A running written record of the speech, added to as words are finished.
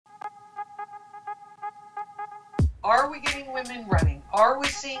Are we getting women running? Are we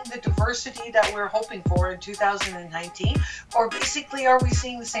seeing the diversity that we're hoping for in 2019? Or basically, are we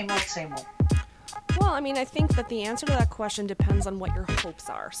seeing the same old, same old? Well, I mean, I think that the answer to that question depends on what your hopes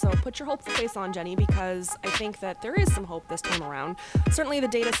are. So put your hopeful face on, Jenny, because I think that there is some hope this time around. Certainly the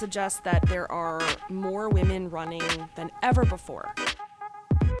data suggests that there are more women running than ever before.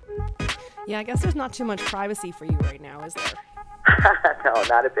 Yeah, I guess there's not too much privacy for you right now, is there? No,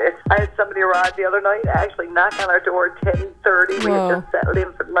 not a bit. I had somebody arrive the other night, actually knock on our door at 10:30. We had just settled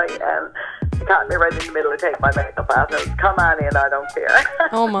in for the night, and they caught me right in the middle of taking my makeup off. And I was, come on in, I don't care.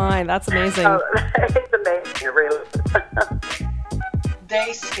 Oh my, that's amazing. So, it's amazing, really.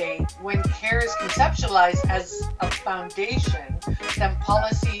 They state when care is conceptualized as a foundation, then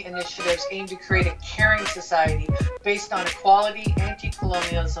policy initiatives aim to create a caring society based on equality,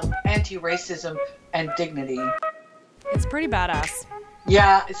 anti-colonialism, anti-racism, and dignity. It's pretty badass.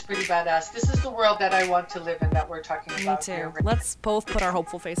 Yeah, it's pretty badass. This is the world that I want to live in that we're talking about. Me too. Here. Let's both put our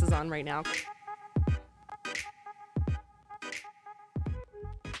hopeful faces on right now.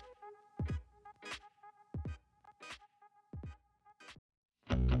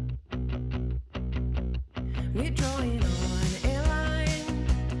 We're drawing on a line,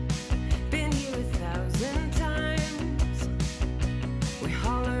 been here 1,000 times. We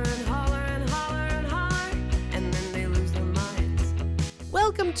holler and holler and holler and holler, and then they lose their minds.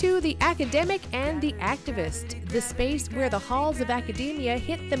 Welcome to The Academic and the Activist, the space where the halls of academia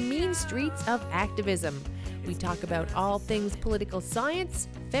hit the mean streets of activism. We talk about all things political science,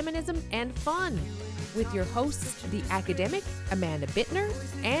 feminism, and fun. With your hosts, the academic, Amanda Bittner,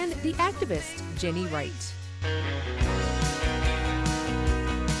 and the activist, Jenny Wright.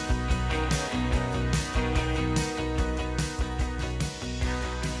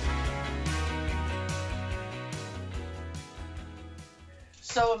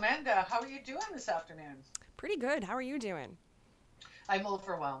 So, Amanda, how are you doing this afternoon? Pretty good. How are you doing? I'm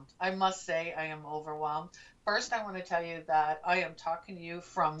overwhelmed. I must say I am overwhelmed. First, I want to tell you that I am talking to you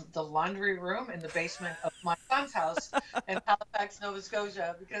from the laundry room in the basement of my son's house in Halifax, Nova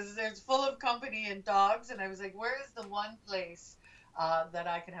Scotia, because it's full of company and dogs. And I was like, where is the one place that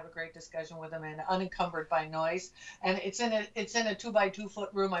I can have a great discussion with them and unencumbered by noise? And it's in a 2x2 foot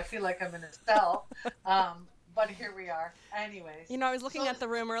room. I feel like I'm in a cell. But here we are. Anyways. You know, I was looking at the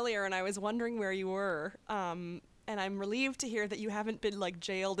room earlier and I was wondering where you were. And I'm relieved to hear that you haven't been like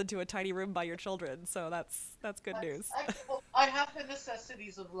jailed into a tiny room by your children. So that's good news. I have the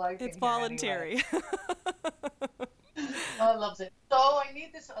necessities of life. It's voluntary. Anyway. I love it. So I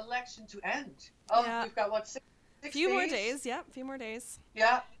need this election to end. Oh, yeah. We've got what, six few days? More days. Yeah, a few more days.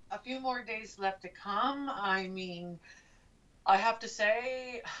 Yeah, a few more days left to come. I mean, I have to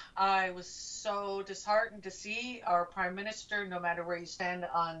say, I was so disheartened to see our Prime Minister, no matter where you stand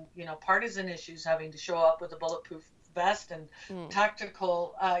on, partisan issues, having to show up with a bulletproof vest and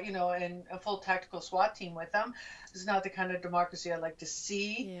tactical, and a full tactical SWAT team with them. This is not the kind of democracy I like to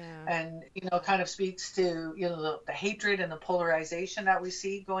see. Yeah. And, kind of speaks to, the hatred and the polarization that we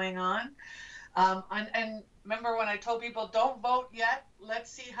see going on. And remember when I told people, don't vote yet, let's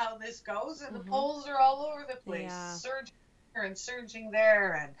see how this goes. And the polls are all over the place. Yeah. Surging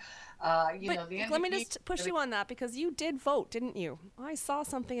there, and the NDP. Let me just push you on that, because you did vote, didn't you? I saw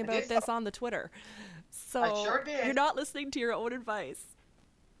something about this on the Twitter. So I sure did. You're not listening to your own advice.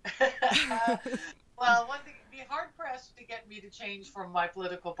 Well, one thing, it'd be hard pressed to get me to change from my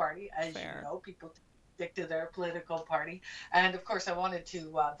political party, as Fair. you know, people stick to their political party. And of course, I wanted to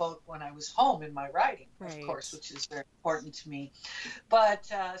vote when I was home in my riding, right. Of course, which is very important to me.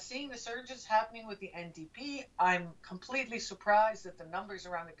 But seeing the surges happening with the NDP, I'm completely surprised that the numbers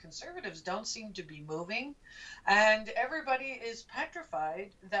around the Conservatives don't seem to be moving. And everybody is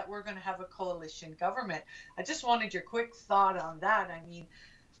petrified that we're going to have a coalition government. I just wanted your quick thought on that. I mean,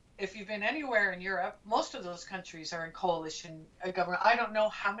 if you've been anywhere in Europe, most of those countries are in coalition government. I don't know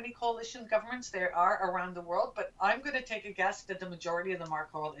how many coalition governments there are around the world, but I'm going to take a guess that the majority of them are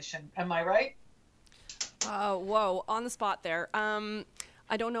coalition. Am I right? Whoa, on the spot there.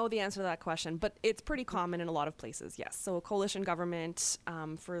 I don't know the answer to that question, but it's pretty common in a lot of places, yes. So a coalition government,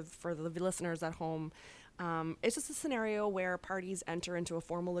 for the listeners at home, it's just a scenario where parties enter into a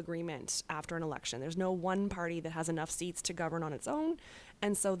formal agreement after an election. There's no one party that has enough seats to govern on its own,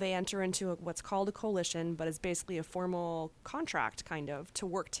 and so they enter into what's called a coalition, but it's basically a formal contract, kind of, to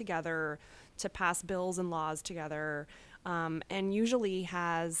work together, to pass bills and laws together, and usually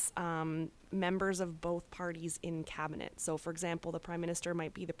has members of both parties in cabinet. So, for example, the Prime Minister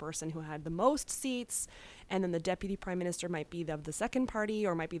might be the person who had the most seats, and then the Deputy Prime Minister might be of the second party,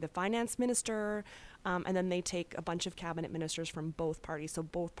 or might be the Finance Minister, and then they take a bunch of cabinet ministers from both parties. So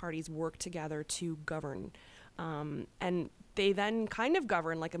both parties work together to govern. And they then kind of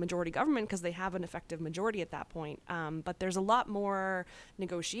govern like a majority government because they have an effective majority at that point. But there's a lot more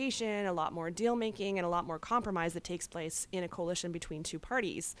negotiation, a lot more deal making, and a lot more compromise that takes place in a coalition between two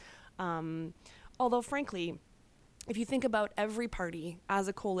parties. Although, frankly, if you think about every party as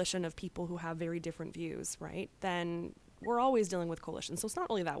a coalition of people who have very different views, right, then we're always dealing with coalitions. So it's not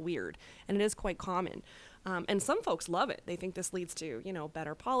really that weird, and it is quite common. And some folks love it. They think this leads to,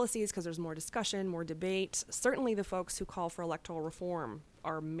 better policies because there's more discussion, more debate. Certainly the folks who call for electoral reform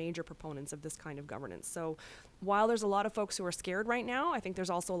are major proponents of this kind of governance. So while there's a lot of folks who are scared right now, I think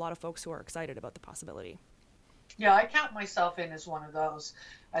there's also a lot of folks who are excited about the possibility. Yeah, I count myself in as one of those.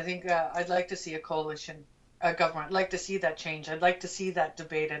 I think I'd like to see a coalition government. I'd like to see that change. I'd like to see that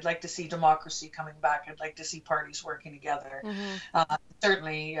debate. I'd like to see democracy coming back. I'd like to see parties working together.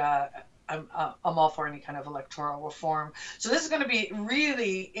 Certainly, I'm all for any kind of electoral reform. So this is going to be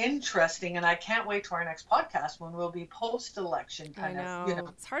really interesting, and I can't wait to our next podcast when we'll be post-election I know.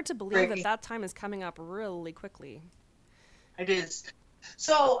 It's hard to believe that time is coming up really quickly. It is.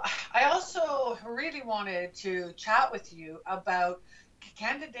 So I also really wanted to chat with you about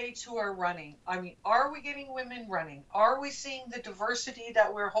candidates who are running. I mean, are we getting women running? Are we seeing the diversity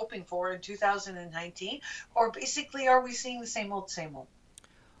that we're hoping for in 2019? Or basically, are we seeing the same old, same old?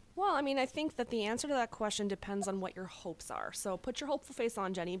 Well, I mean, I think that the answer to that question depends on what your hopes are. So put your hopeful face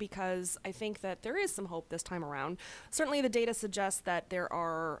on, Jenny, because I think that there is some hope this time around. Certainly the data suggests that there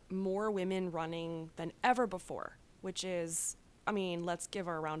are more women running than ever before, which is, I mean, let's give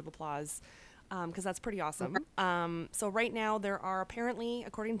her a round of applause because that's pretty awesome. So right now there are apparently,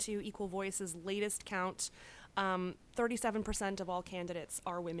 according to Equal Voice's latest count, 37% of all candidates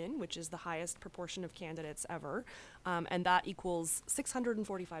are women, which is the highest proportion of candidates ever, and that equals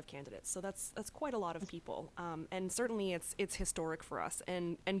 645 candidates. So that's quite a lot of people, and certainly it's historic for us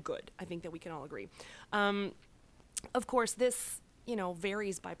and good. I think that we can all agree. Of course, this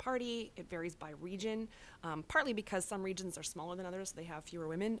varies by party. It varies by region, partly because some regions are smaller than others, so they have fewer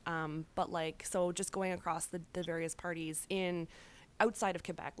women. So just going across the various parties outside of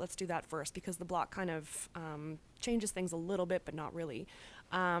Quebec, let's do that first because the bloc kind of changes things a little bit, but not really.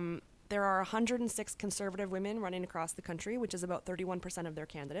 There are 106 conservative women running across the country, which is about 31% of their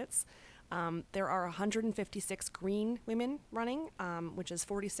candidates. There are 156 Green women running, which is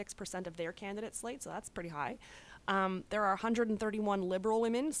 46% of their candidate slate, so that's pretty high. There are 131 Liberal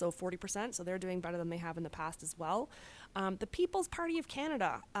women, so 40%, so they're doing better than they have in the past as well. The People's Party of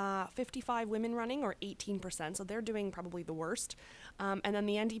Canada, 55 women running, or 18%, so they're doing probably the worst. And then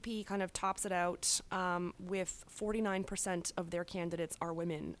the NDP kind of tops it out with 49% of their candidates are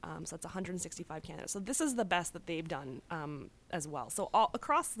women, so that's 165 candidates. So this is the best that they've done as well. So all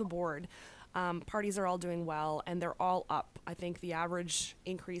across the board, parties are all doing well, and they're all up. I think the average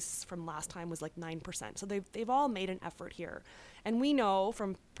increase from last time was like 9%. So they've all made an effort here. And we know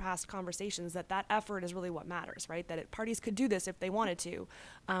from past conversations that effort is really what matters, right? That parties could do this if they wanted to,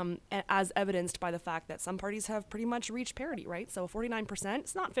 as evidenced by the fact that some parties have pretty much reached parity, right? So 49%,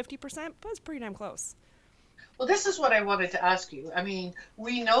 it's not 50%, but it's pretty damn close. Well, this is what I wanted to ask you. I mean,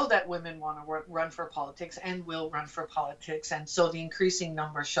 we know that women want to run for politics and will run for politics, and so the increasing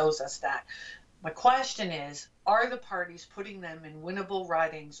number shows us that. My question is, are the parties putting them in winnable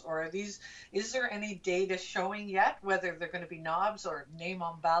ridings, or is there any data showing yet whether they're going to be knobs or name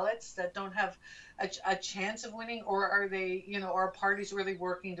on ballots that don't have a chance of winning, or are they, are parties really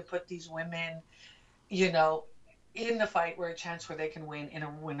working to put these women, in the fight where a chance where they can win in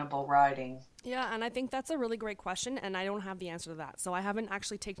a winnable riding? Yeah, and I think that's a really great question, and I don't have the answer to that. So I haven't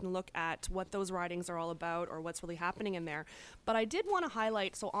actually taken a look at what those ridings are all about or what's really happening in there. But I did want to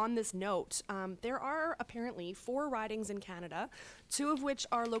highlight, so on this note, there are apparently 4 ridings in Canada, 2 of which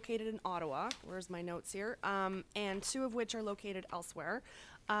are located in Ottawa. Where's my notes here? And 2 of which are located elsewhere.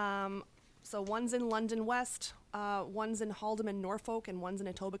 So one's in London West, one's in Haldimand, Norfolk, and one's in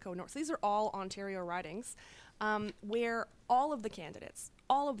Etobicoke North. So these are all Ontario ridings, where all of the candidates,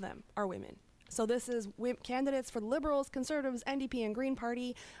 all of them are women. So this is candidates for the Liberals, Conservatives, NDP, and Green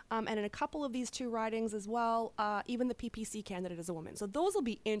Party, and in a couple of these 2 ridings as well, even the PPC candidate is a woman. So those will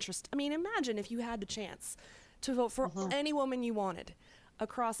be interesting. I mean, imagine if you had the chance to vote for any woman you wanted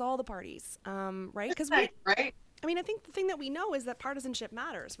across all the parties, right? Because right. I mean, I think the thing that we know is that partisanship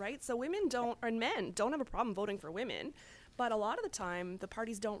matters, right? So women and men don't have a problem voting for women, but a lot of the time the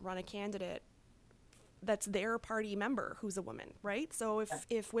parties don't run a candidate that's their party member who's a woman, right? So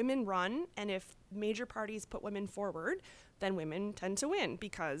if women run and if major parties put women forward, then women tend to win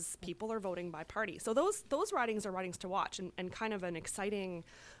because people are voting by party. So those ridings are ridings to watch, and kind of an exciting,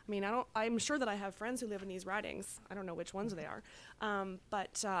 I mean, I'm sure that I have friends who live in these ridings. I don't know which ones they are.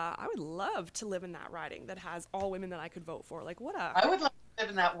 But I would love to live in that riding that has all women that I could vote for. Like I would love to live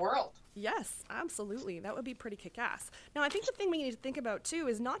in that world. Yes, absolutely. That would be pretty kick-ass. Now, I think the thing we need to think about too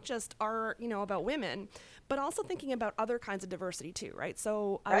is not just about women, but also thinking about other kinds of diversity too, right?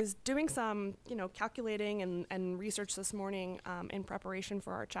 So I was doing some, calculating and research this morning in preparation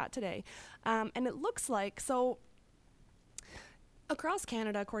for our chat today. And it looks like, so across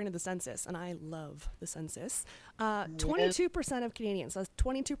Canada, according to the census, and I love the census, 22% of Canadians, so that's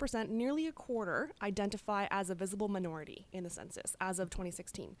 22%, nearly a quarter, identify as a visible minority in the census as of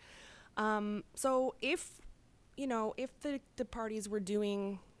 2016. So if the parties were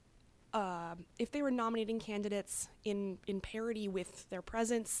doing, if they were nominating candidates in parity with their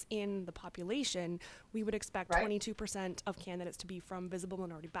presence in the population, we would expect 22% of candidates to be from visible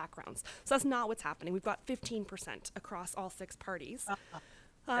minority backgrounds. So that's not what's happening. We've got 15% across all 6 parties,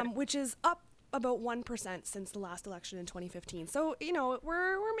 which is up about 1% since the last election in 2015. So,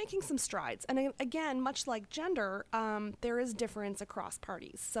 we're making some strides. And again, much like gender, there is difference across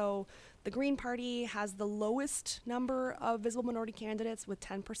parties. So the Green Party has the lowest number of visible minority candidates with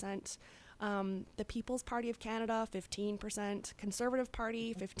 10%. The People's Party of Canada, 15%, Conservative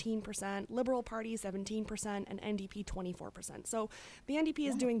Party, 15%, Liberal Party, 17%, and NDP, 24%. So the NDP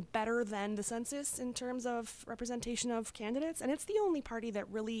is doing better than the census in terms of representation of candidates, and it's the only party that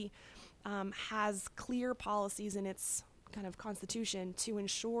really has clear policies in its kind of constitution to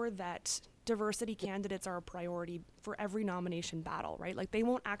ensure that diversity candidates are a priority for every nomination battle, right? Like they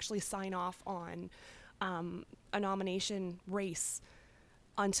won't actually sign off on a nomination race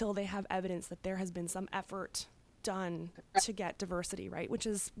until they have evidence that there has been some effort done to get diversity, right? Which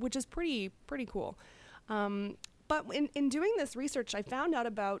is pretty cool. But in doing this research, I found out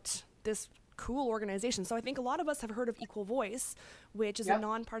about this cool organization. So I think a lot of us have heard of Equal Voice, which is a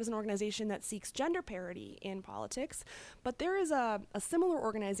nonpartisan organization that seeks gender parity in politics. But there is a similar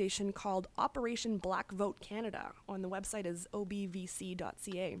organization called Operation Black Vote Canada. On the website is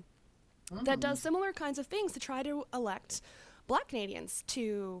obvc.ca that does similar kinds of things to try to elect Black Canadians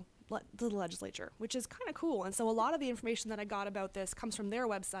to the legislature, which is kind of cool. And so a lot of the information that I got about this comes from their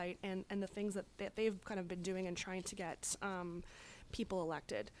website and the things that they've kind of been doing and trying to get people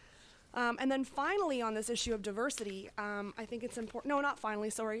elected. And then finally, on this issue of diversity, I think it's important. No, not finally,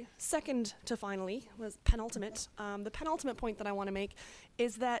 sorry. Second to finally was penultimate. The penultimate point that I want to make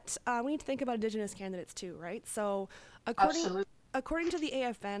is that we need to think about Indigenous candidates too, right? So according to the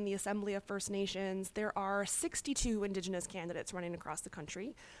AFN, the Assembly of First Nations, there are 62 Indigenous candidates running across the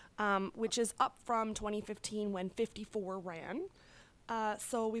country, which is up from 2015 when 54 ran.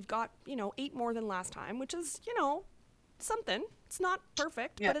 So we've got, 8 more than last time, which is, something. It's not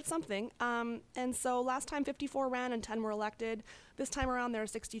perfect, but it's something. And so last time 54 ran and 10 were elected. This time around there are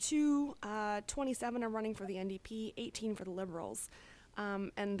 62. 27 are running for the NDP, 18 for the Liberals.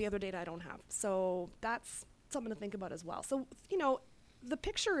 And the other data I don't have. So that's something to think about as well. So, the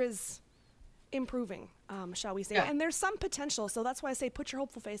picture is improving, shall we say. And there's some potential. So that's why I say put your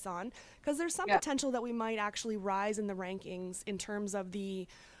hopeful face on, because there's some potential that we might actually rise in the rankings in terms of the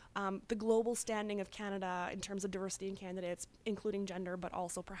global standing of Canada in terms of diversity in candidates, including gender, but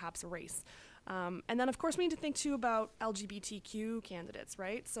also perhaps race. And then, of course, we need to think, too, about LGBTQ candidates,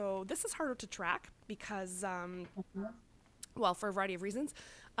 right? So this is harder to track because, for a variety of reasons.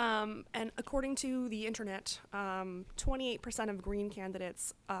 And according to the internet, 28% of Green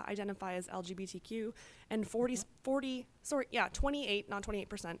candidates identify as LGBTQ, and 28, not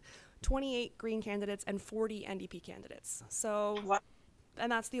 28%, 28 Green candidates and 40 NDP candidates. So... And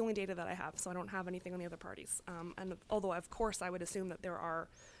that's the only data that I have, so I don't have anything on the other parties. And although, of course, I would assume that there are,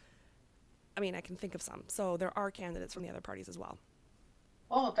 I can think of some. So there are candidates from the other parties as well.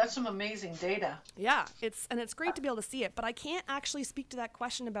 Oh, that's some amazing data. Yeah, it's great to be able to see it, but I can't actually speak to that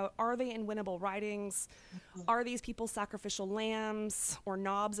question about are they in winnable ridings? Are these people sacrificial lambs, or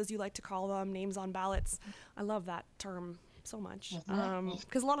knobs, as you like to call them, names on ballots? I love that term so much,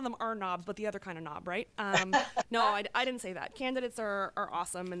 because a lot of them are knobs, but the other kind of knob, right? No, I didn't say that. Candidates are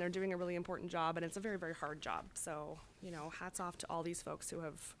awesome, and they're doing a really important job, and it's a very, very hard job. So, hats off to all these folks who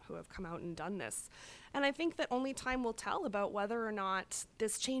have come out and done this. And I think that only time will tell about whether or not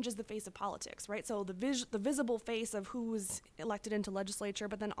this changes the face of politics, right? So the visible face of who's elected into legislature,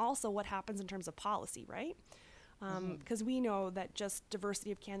 but then also what happens in terms of policy, right? Because we know that just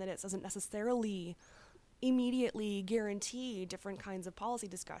diversity of candidates doesn't necessarily immediately guarantee different kinds of policy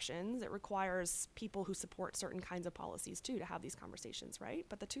discussions. It requires people who support certain kinds of policies too to have these conversations, right?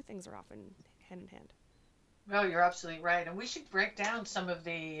 But the two things are often hand in hand. No, you're absolutely right, and we should break down some of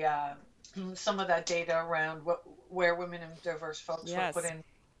the some of that data around where women and diverse folks were put in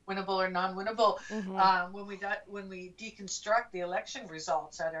winnable or non-winnable when we deconstruct the election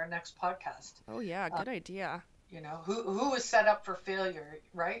results at our next podcast. Oh yeah, good idea. You know, who was set up for failure,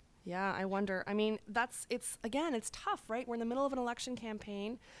 right? Yeah, I wonder. I mean, it's tough, right? We're in the middle of an election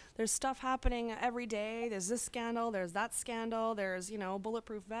campaign. There's stuff happening every day. There's this scandal, there's that scandal, there's,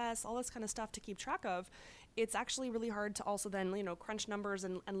 bulletproof vests, all this kind of stuff to keep track of. It's actually really hard to also then, crunch numbers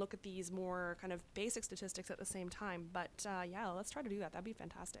and look at these more kind of basic statistics at the same time. But let's try to do that. That'd be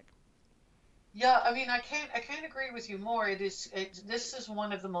fantastic. Yeah, I mean, I can't agree with you more. This is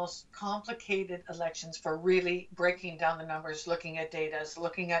one of the most complicated elections for really breaking down the numbers, looking at data,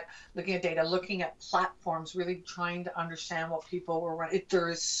 looking at platforms, really trying to understand what people were running. There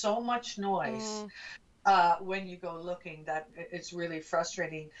is so much noise when you go looking that it's really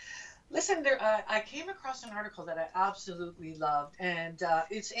frustrating. Listen, I came across an article that I absolutely loved, and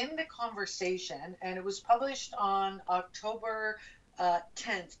it's in The Conversation, and it was published on October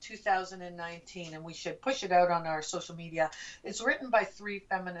 10th, 2019, and we should push it out on our social media. It's written by 3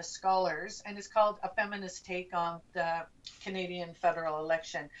 feminist scholars, and it's called A Feminist Take on the Canadian Federal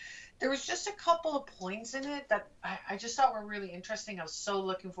Election. There was just a couple of points in it that I just thought were really interesting. I was so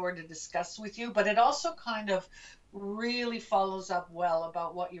looking forward to discuss with you, but it also kind of really follows up well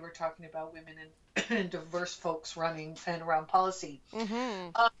about what you were talking about, women and diverse folks running and around policy.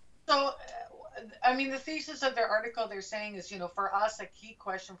 I mean, the thesis of their article, they're saying is, for us, a key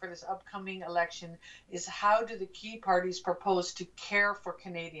question for this upcoming election is how do the key parties propose to care for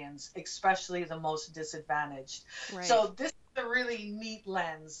Canadians, especially the most disadvantaged? Right. So this is a really neat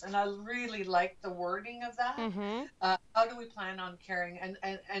lens, and I really like the wording of that. How do we plan on caring?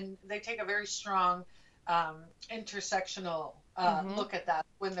 And they take a very strong intersectional look at that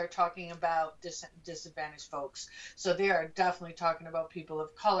when they're talking about disadvantaged folks. So they are definitely talking about people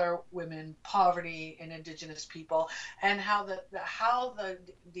of color, women, poverty, and Indigenous people, and how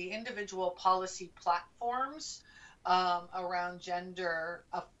the individual policy platforms around gender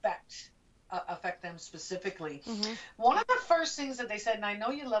affect them specifically. One of the first things that they said, and I know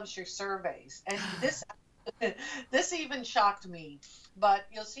you love your surveys, and this even shocked me, but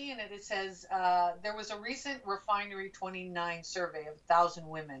you'll see in it, it says there was a recent Refinery 29 survey of 1,000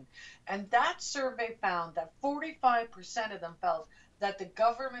 women, and that survey found that 45% of them felt that the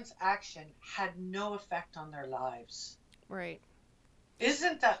government's action had no effect on their lives. Right.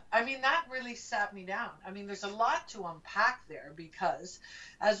 Isn't that, I mean, that really sat me down. I mean, there's a lot to unpack there because,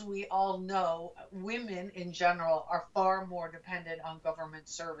 as we all know, women in general are far more dependent on government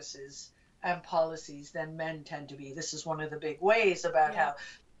services and policies than men tend to be. This is one of the big ways about how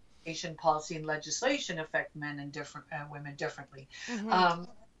Asian policy and legislation affect men and women differently.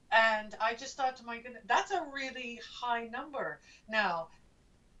 And I just thought to my goodness, that's a really high number. Now,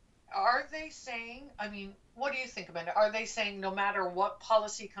 are they saying, I mean, what do you think about it? Are they saying no matter what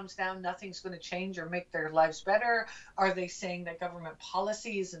policy comes down, nothing's going to change or make their lives better? Are they saying that government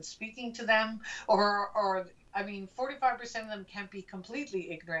policy isn't speaking to them? Or I mean, 45% of them can't be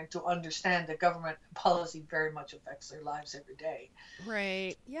completely ignorant to understand that government policy very much affects their lives every day.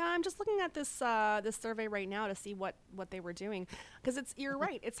 Right. Yeah, I'm just looking at this survey right now to see what they were doing, because you're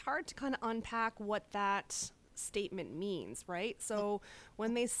right. It's hard to kind of unpack what that statement means, right? So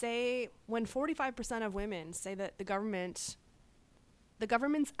when 45% of women say that the government's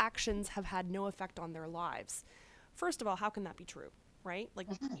actions have had no effect on their lives, first of all, how can that be true? Right? Like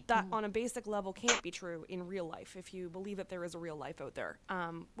that on a basic level can't be true in real life if you believe that there is a real life out there,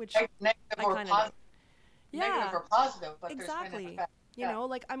 which negative I or kind positive. of do. Yeah, negative or positive, but exactly. There's been an effect. You know,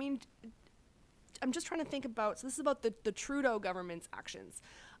 like, I mean, I'm just trying to think about, so this is about the Trudeau government's actions.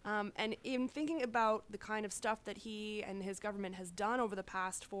 And in thinking about the kind of stuff that he and his government has done over the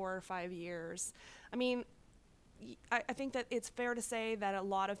past 4 or 5 years, I mean, I think that it's fair to say that a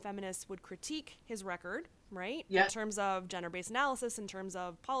lot of feminists would critique his record, right? Yeah. In terms of gender-based analysis, in terms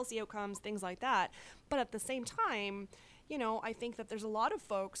of policy outcomes, things like that. But at the same time, I think that there's a lot of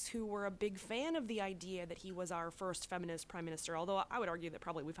folks who were a big fan of the idea that he was our first feminist prime minister, although I would argue that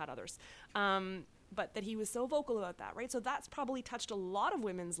probably we've had others. But that he was so vocal about that, right? So that's probably touched a lot of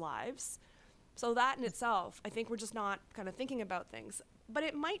women's lives. So that in itself, I think we're just not kind of thinking about things. But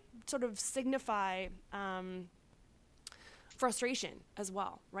it might sort of signify frustration as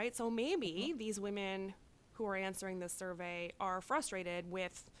well, right? So maybe these women who are answering this survey are frustrated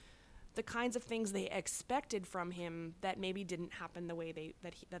with the kinds of things they expected from him that maybe didn't happen the way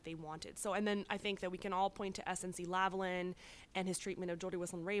that they wanted. So, and then I think that we can all point to SNC Lavalin and his treatment of Jody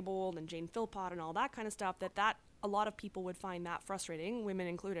Wilson-Raybould and Jane Philpott and all that kind of stuff, that a lot of people would find that frustrating, women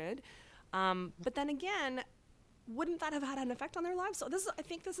included. But then again, wouldn't that have had an effect on their lives? So I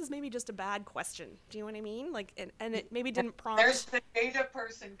think this is maybe just a bad question. Do you know what I mean? Like, and it maybe didn't prompt. There's the data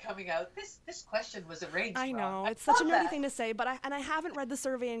person coming out. This question was arranged. I know, it's such a nerdy thing to say, but I haven't read the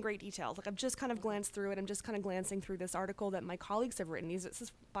survey in great detail. Like, I've just kind of glanced through it. I'm just kind of glancing through this article that my colleagues have written. This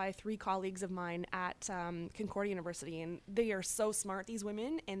is by 3 colleagues of mine at Concordia University, and they are so smart, these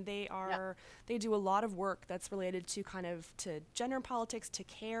women, and they do a lot of work that's related to to gender politics, to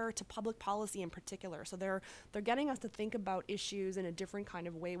care, to public policy in particular. So they're getting us to think about issues in a different kind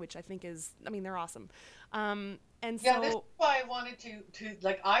of way, which I think is, they're awesome. And this so is why I wanted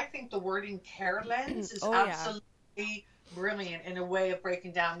to I think the wording care lens is absolutely brilliant in a way of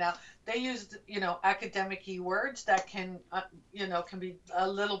breaking down. Now, they used, academic-y words that can be a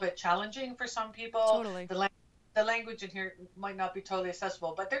little bit challenging for some people. Totally. The language in here might not be totally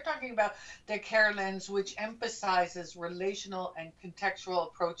accessible, but they're talking about the care lens, which emphasizes relational and contextual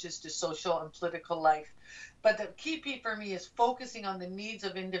approaches to social and political life. But the key piece for me is focusing on the needs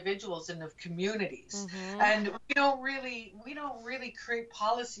of individuals and of communities. Mm-hmm. And we don't really create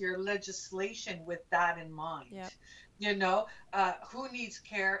policy or legislation with that in mind. Yep. Who needs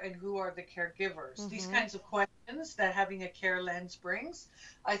care and who are the caregivers? Mm-hmm. These kinds of questions that having a care lens brings,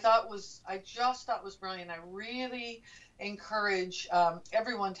 I just thought was brilliant. I really encourage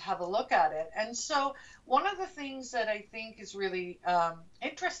everyone to have a look at it. And so one of the things that I think is really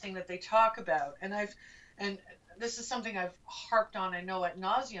interesting that they talk about, and this is something I've harped on, I know, ad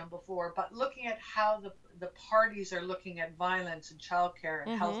nauseum before, but looking at how the parties are looking at violence and childcare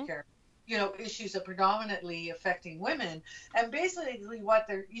and mm-hmm. healthcare, issues that predominantly affecting women. And basically what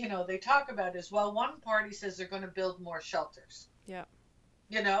they talk about is, well, one party says they're going to build more shelters. Yeah.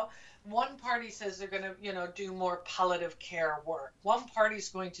 One party says they're going to, do more palliative care work. One party's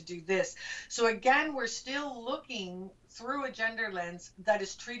going to do this. So again, we're still looking through a gender lens that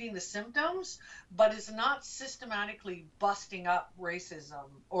is treating the symptoms, but is not systematically busting up racism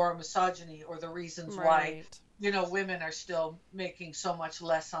or misogyny or the reasons why, women are still making so much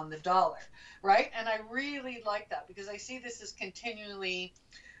less on the dollar, right? And I really like that because I see this as continually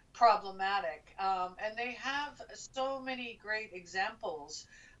problematic. And they have so many great examples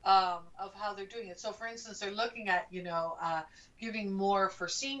of how they're doing it. So, for instance, they're looking at, giving more for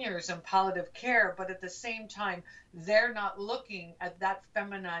seniors and palliative care, but at the same time, they're not looking at that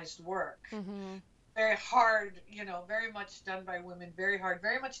feminized work. Mm-hmm. Very hard, very much done by women, very hard,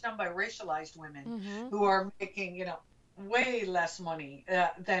 very much done by racialized women mm-hmm. who are making, way less money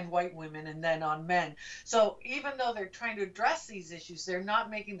than white women and then on men. So even though they're trying to address these issues, they're not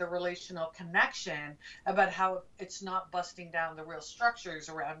making the relational connection about how it's not busting down the real structures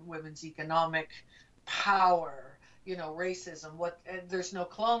around women's economic power, racism. There's no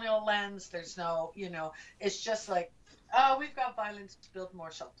colonial lens. There's no, it's just like, oh, we've got violence, build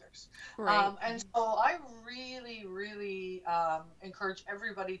more shelters. Right. And so I really, really encourage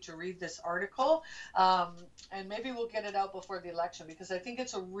everybody to read this article. And maybe we'll get it out before the election because I think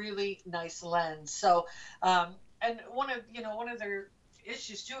it's a really nice lens. So, and one of their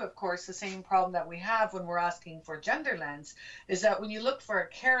issues too, of course, the same problem that we have when we're asking for gender lens is that when you look for a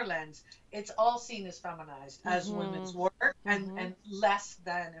care lens, it's all seen as feminized, as mm-hmm. women's work and less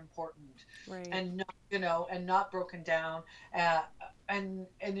than important. Right. And not, and not broken down, and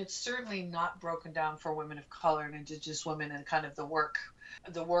it's certainly not broken down for women of color and Indigenous women and kind of the work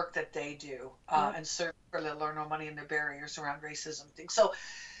that they do, and certainly for little or no money and the barriers around racism things. So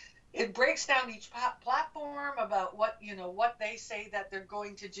it breaks down each platform about what they say that they're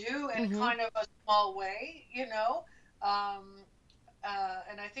going to do in mm-hmm. kind of a small way,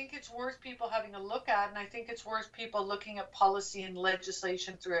 and I think it's worth people having a look at, and I think it's worth people looking at policy and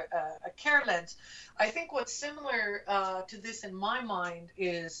legislation through a care lens. I think what's similar to this in my mind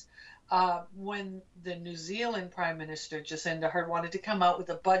is when the New Zealand Prime Minister, Jacinda Ardern, wanted to come out with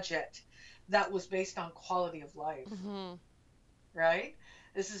a budget that was based on quality of life, mm-hmm. right?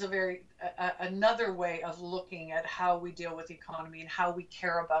 This is another way of looking at how we deal with the economy and how we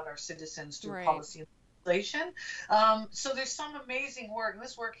care about our citizens through right. policy and legislation. So there's some amazing work, and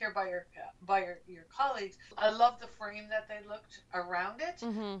this work here by your colleagues. I love the frame that they looked around it,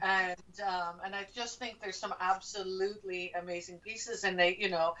 mm-hmm. and I just think there's some absolutely amazing pieces, and they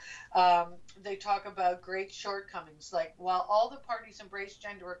talk about great shortcomings, like while all the parties embrace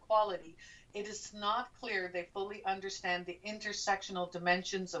gender equality, it is not clear they fully understand the intersectional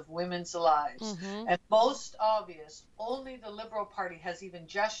dimensions of women's lives. And most obvious, only the Liberal Party has even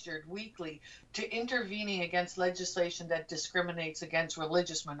gestured weekly to intervening against legislation that discriminates against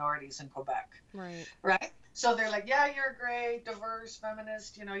religious minorities in Quebec. Right? So they're like, yeah, you're great, diverse,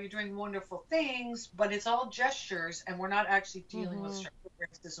 feminist, you're doing wonderful things, but it's all gestures, and we're not actually dealing with structural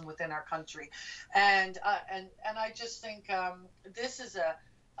racism within our country. And I just think this is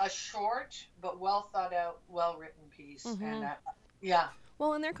a short but well thought out, well written piece. And yeah.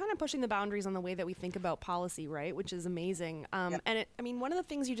 Well, and they're kind of pushing the boundaries on the way that we think about policy, right? Which is amazing. And one of the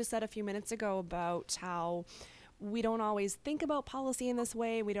things you just said a few minutes ago about how we don't always think about policy in this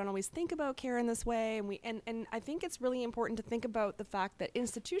way. We don't always think about care in this way. And I think it's really important to think about the fact that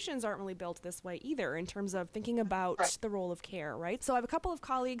institutions aren't really built this way either in terms of thinking about the role of care, right? So I have a couple of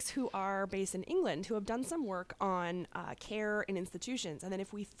colleagues who are based in England who have done some work on care in institutions. And then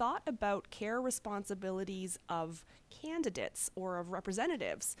if we thought about care responsibilities of candidates or of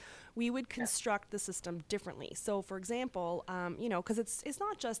representatives, we would construct the system differently. So for example, because it's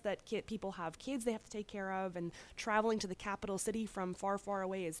not just that people have kids they have to take care of, and traveling to the capital city from far, far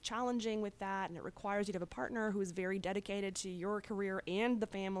away is challenging with that, and it requires you to have a partner who is very dedicated to your career and the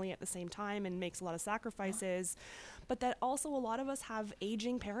family at the same time and makes a lot of sacrifices. But that also a lot of us have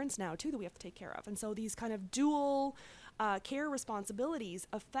aging parents now too that we have to take care of. And so these kind of dual care responsibilities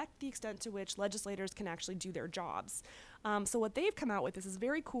affect the extent to which legislators can actually do their jobs. So what they've come out with is this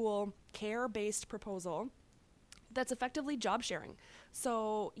very cool care-based proposal that's effectively job sharing.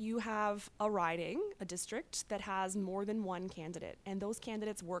 So you have a riding, a district that has more than one candidate, and those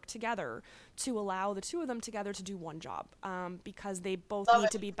candidates work together to allow the two of them together to do one job, because they both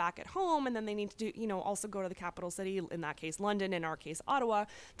need to be back at home, and then they need to do, also go to the capital city, in that case London, in our case Ottawa,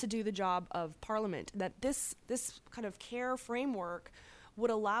 to do the job of Parliament. That this kind of care framework would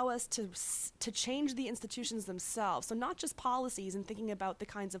allow us to change the institutions themselves. So not just policies and thinking about the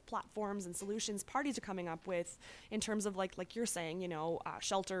kinds of platforms and solutions parties are coming up with in terms of like you're saying,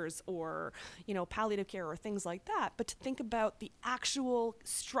 shelters or, palliative care or things like that, but to think about the actual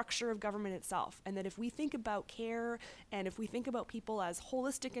structure of government itself. And that if we think about care and if we think about people as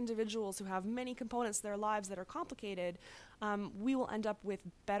holistic individuals who have many components to their lives that are complicated, we will end up with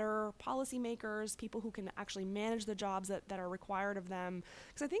better policymakers, people who can actually manage the jobs that are required of them.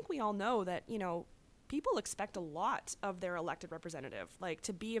 Because I think we all know that, people expect a lot of their elected representative, like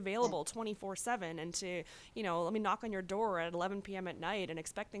to be available 24/7 and to, let me knock on your door at 11 p.m. at night and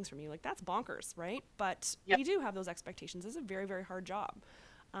expect things from you. Like, that's bonkers, right? But we do have those expectations. It's a very, very hard job.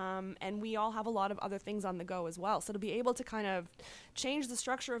 And we all have a lot of other things on the go as well. So to be able to kind of change the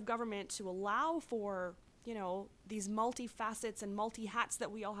structure of government to allow for these multi-facets and multi-hats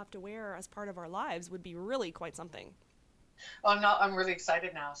that we all have to wear as part of our lives would be really quite something. Oh, no, I'm really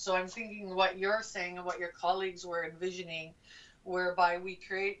excited now. So I'm thinking what you're saying and what your colleagues were envisioning, whereby we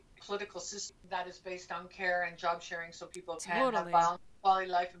create a political system that is based on care and job sharing so people can have balanced quality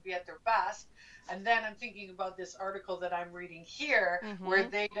life and be at their best. And then I'm thinking about this article that I'm reading here, where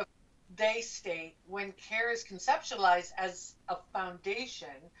they state when care is conceptualized as a foundation,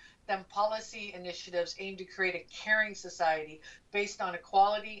 then policy initiatives aim to create a caring society based on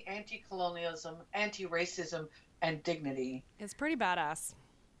equality, anti-colonialism, anti-racism, and dignity. It's pretty badass.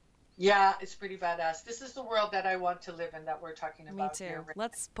 Yeah, it's pretty badass. This is the world that I want to live in that we're talking about. Me too. Here.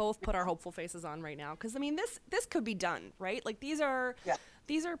 Let's both put our hopeful faces on right now, because this could be done, right? Like these are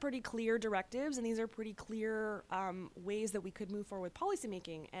pretty clear directives, and these are pretty clear ways that we could move forward with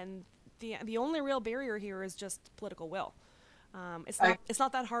policymaking. And the only real barrier here is just political will. It's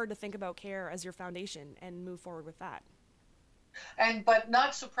not that hard to think about care as your foundation and move forward with that. But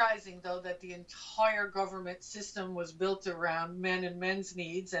not surprising, though, that the entire government system was built around men and men's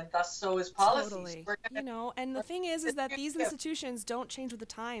needs, and thus so is policies. Totally. And the thing is that these institutions don't change with the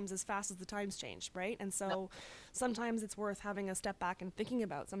times as fast as the times change, right? And so sometimes it's worth having a step back and thinking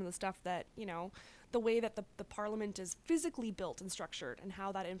about some of the stuff that, the way that the parliament is physically built and structured and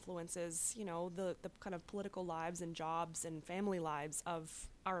how that influences, the kind of political lives and jobs and family lives of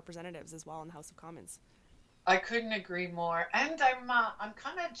our representatives as well in the House of Commons. I couldn't agree more. And I'm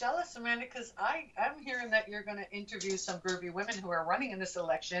kind of jealous, Amanda, because I'm hearing that you're going to interview some groovy women who are running in this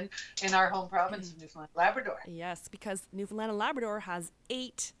election in our home province of Newfoundland and Labrador. Yes, because Newfoundland and Labrador has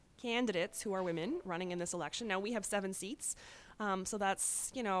 8 candidates who are women running in this election. Now, we have 7 seats. So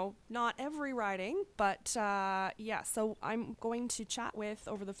that's, not every riding, but so I'm going to chat with,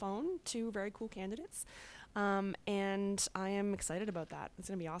 over the phone, 2 very cool candidates. And I am excited about that. It's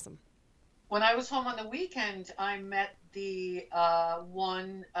going to be awesome. When I was home on the weekend, I met the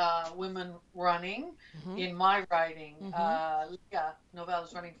one woman running in my riding. Leah Novell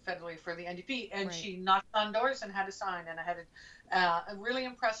is running federally for the NDP, and she knocked on doors and had a sign, and I had really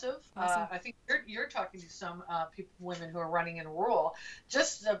impressive. Awesome. I think you're talking to some women who are running in rural,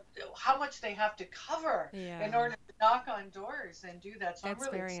 just how much they have to cover in order to knock on doors and do that. So it's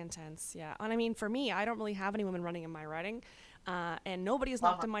really very intense, yeah. And I mean, for me, I don't really have any women running in my riding, and nobody has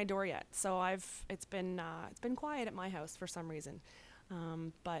knocked on my door yet. So it's been quiet at my house for some reason,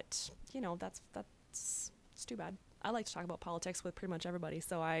 but that's it's too bad. I like to talk about politics with pretty much everybody,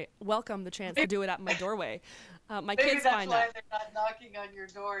 so I welcome the chance to do it at my doorway. My Maybe kids that's find why that. they're not knocking on your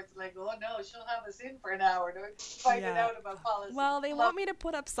door. It's like, oh no, she'll have us in for an hour to find it out about politics. Well, they want me to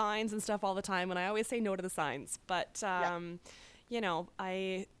put up signs and stuff all the time, and I always say no to the signs. But I'm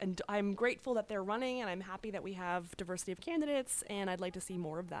grateful that they're running, and I'm happy that we have diversity of candidates, and I'd like to see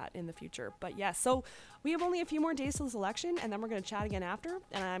more of that in the future. But yes, so we have only a few more days till this election, and then we're going to chat again after,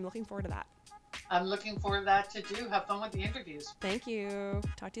 and I'm looking forward to that. I'm looking forward to that to do. Have fun with the interviews. Thank you.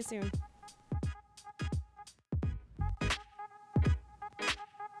 Talk to you soon.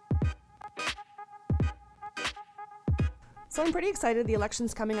 So I'm pretty excited. The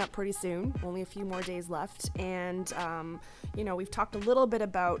election's coming up pretty soon. Only a few more days left. And, we've talked a little bit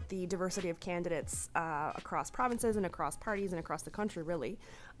about the diversity of candidates across provinces and across parties and across the country, really.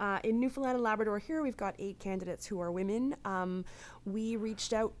 In Newfoundland and Labrador here, we've got 8 candidates who are women. We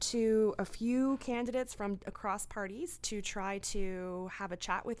reached out to a few candidates from across parties to try to have a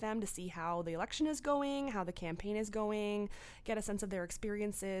chat with them to see how the election is going, how the campaign is going, get a sense of their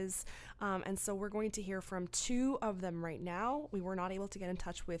experiences. And so we're going to hear from 2 of them right now. We were not able to get in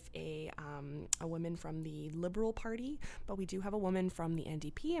touch with a woman from the Liberal Party, but we do have a woman from the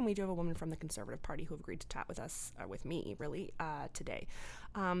NDP, and we do have a woman from the Conservative Party who have agreed to chat with us, with me, really, today.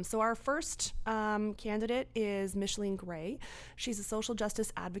 So our first candidate is Michelene Gray. She's a social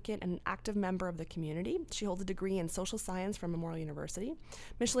justice advocate and an active member of the community. She holds a degree in social science from Memorial University.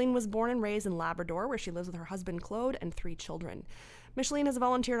 Michelene was born and raised in Labrador, where she lives with her husband Claude and 3 children. Michelene has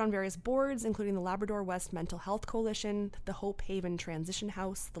volunteered on various boards, including the Labrador West Mental Health Coalition, the Hope Haven Transition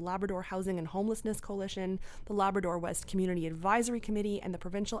House, the Labrador Housing and Homelessness Coalition, the Labrador West Community Advisory Committee, and the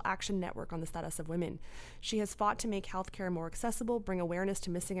Provincial Action Network on the Status of Women. She has fought to make healthcare more accessible, bring awareness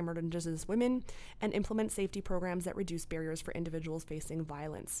to missing and murdered Indigenous women, and implement safety programs that reduce barriers for individuals facing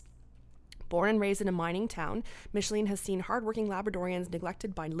violence. Born and raised in a mining town, Michelene has seen hardworking Labradorians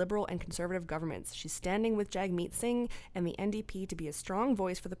neglected by Liberal and Conservative governments. She's standing with Jagmeet Singh and the NDP to be a strong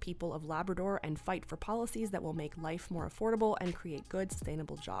voice for the people of Labrador and fight for policies that will make life more affordable and create good,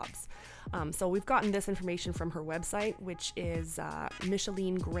 sustainable jobs. So we've gotten this information from her website, which is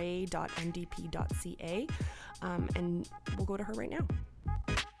michelenegray.ndp.ca, and we'll go to her right now.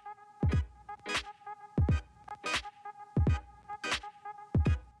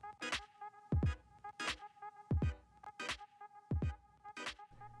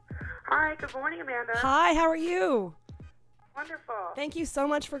 Hi, good morning, Amanda. Hi, how are you? Wonderful. Thank you so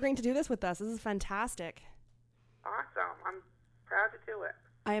much for agreeing to do this with us. This is fantastic. Awesome. I'm proud to do it.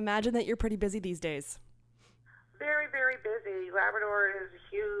 I imagine that you're pretty busy these days. Very, very busy. Labrador is a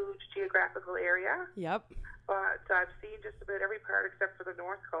huge geographical area. Yep. But I've seen just about every part except for the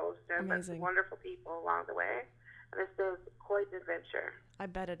North Coast and met some wonderful people along the way. And it's been quite an adventure. I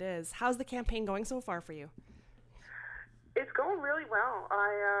bet it is. How's the campaign going so far for you? It's going really well.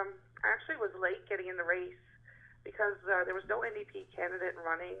 I actually was late getting in the race because there was no NDP candidate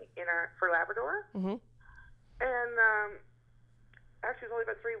running for Labrador. Mm-hmm. And actually it was only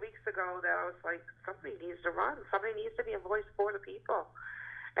about 3 weeks ago that I was like, somebody needs to run. Somebody needs to be a voice for the people.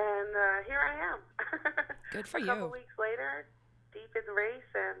 And here I am. Good for you. A couple weeks later, deep in the race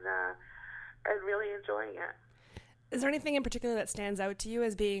and really enjoying it. Is there anything in particular that stands out to you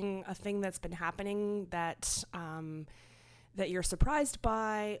as being a thing that's been happening that that you're surprised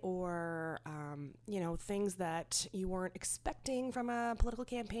by, or things that you weren't expecting from a political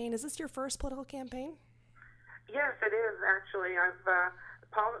campaign? Is this your first political campaign? Yes, it is actually.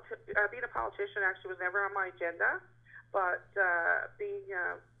 Being a politician actually was never on my agenda, but being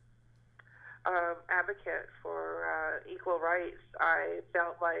an advocate for equal rights, I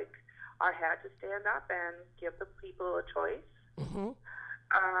felt like I had to stand up and give the people a choice. Mm-hmm.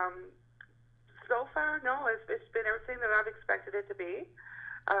 So far, no, it's been everything that I've expected it to be.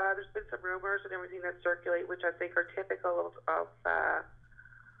 There's been some rumors and everything that circulate, which I think are typical of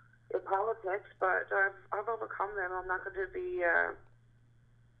in politics, but I've overcome them. I'm not going to be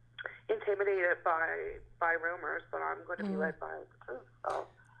intimidated by rumors, but I'm going to be led by the truth.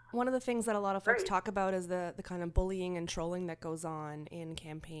 So One of the things that a lot of folks Right. talk about is the kind of bullying and trolling that goes on in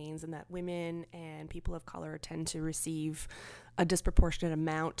campaigns, and that women and people of color tend to receive a disproportionate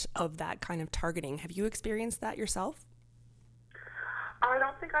amount of that kind of targeting. Have you experienced that yourself? I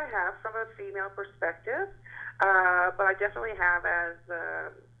don't think I have from a female perspective, but I definitely have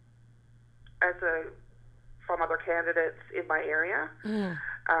from other candidates in my area.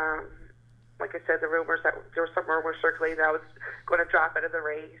 Like I said, there were some rumors circulating that I was going to drop out of the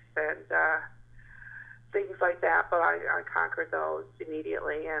race and things like that, but I conquered those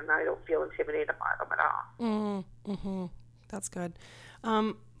immediately, and I don't feel intimidated by them at all. Mm-hmm. That's good.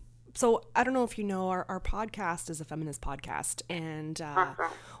 So I don't know if you know, our podcast is a feminist podcast, and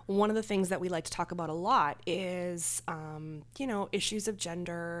Awesome. one of the things that we like to talk about a lot is, issues of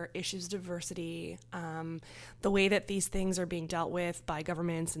gender, issues of diversity, the way that these things are being dealt with by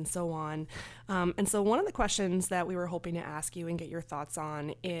governments and so on. And so one of the questions that we were hoping to ask you and get your thoughts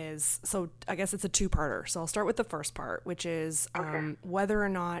on is, so I guess it's a two-parter. So I'll start with the first part, which is whether or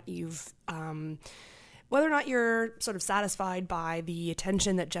not you're sort of satisfied by the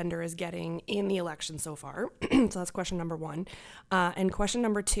attention that gender is getting in the election so far. So that's question number one. And question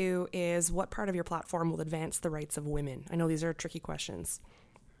number two is, what part of your platform will advance the rights of women? I know these are tricky questions.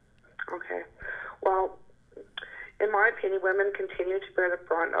 Okay. Well, in my opinion, women continue to bear the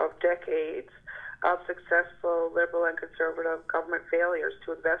brunt of decades of successful liberal and conservative government failures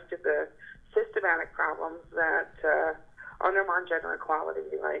to invest in the systematic problems that undermine gender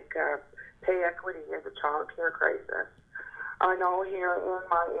equality, like pay equity and the child care crisis. I know here in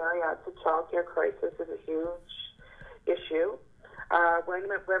my area, the child care crisis is a huge issue.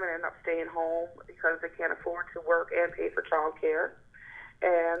 Women end up staying home because they can't afford to work and pay for child care.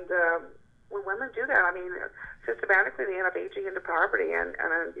 And when women do that, I mean, systematically they end up aging into poverty, and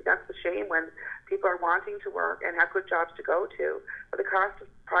that's a shame when people are wanting to work and have good jobs to go to, but the cost of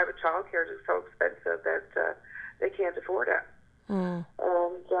private child care is so expensive that they can't afford it. And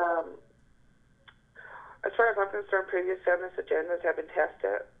as far as I'm concerned, previous feminist agendas have been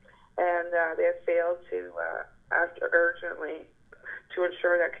tested, and they have failed to act urgently to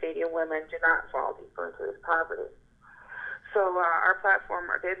ensure that Canadian women do not fall deeper into this poverty. So our platform,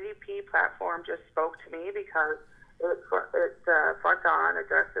 the NDP platform, just spoke to me because it front on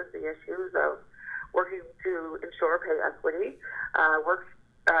addresses the issues of working to ensure pay equity,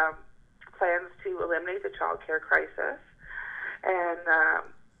 plans to eliminate the child care crisis, and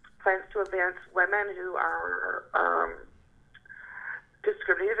plans to advance women who are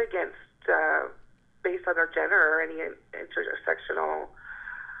discriminated against based on their gender or any intersectional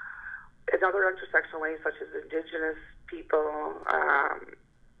ways, such as Indigenous people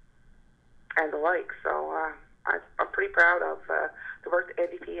and the like. So I'm pretty proud of the work the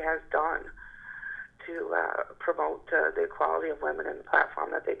NDP has done to promote the equality of women in the platform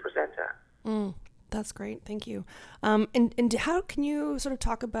that they presented. That's great. Thank you. And how can you sort of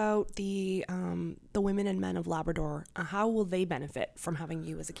talk about the women and men of Labrador? How will they benefit from having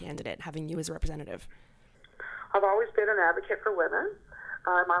you as a candidate, having you as a representative? I've always been an advocate for women.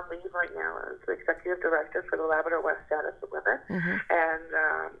 I'm on leave right now as the executive director for the Labrador West Status of Women. And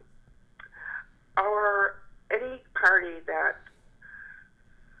any party that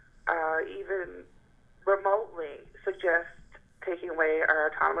even remotely suggests taking away our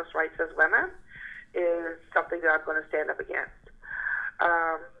autonomous rights as women is something that I'm going to stand up against.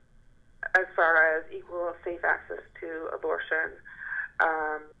 As far as equal, safe access to abortion,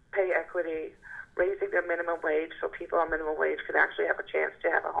 pay equity, raising the minimum wage so people on minimum wage can actually have a chance to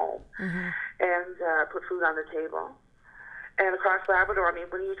have a home and put food on the table. And across Labrador, I mean,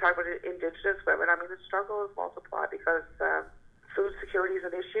 when you talk about Indigenous women, I mean, the struggle is multiplied because food security is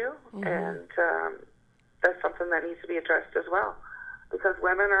an issue, and that's something that needs to be addressed as well. Because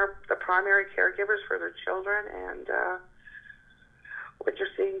women are the primary caregivers for their children, and when you're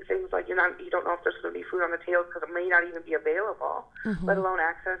seeing things like you don't know if there's going to be food on the table because it may not even be available, let alone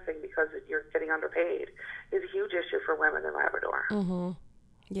accessing because you're getting underpaid, is a huge issue for women in Labrador.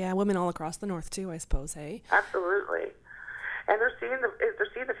 Yeah, women all across the north too, I suppose. Hey, absolutely, and they're seeing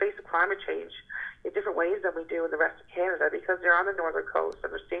the face of climate change in different ways than we do in the rest of Canada because they're on the northern coast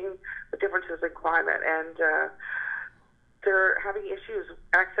and they're seeing the differences in climate, and they're having issues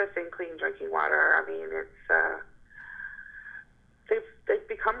accessing clean drinking water. I mean, it's they've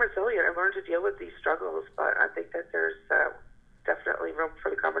become resilient and learned to deal with these struggles. But I think that there's definitely room for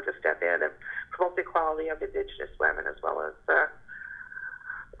the government to step in and promote the equality of Indigenous women as well as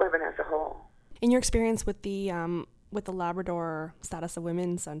women as a whole. In your experience with the Labrador Status of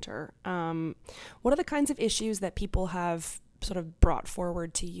Women Center, what are the kinds of issues that people have sort of brought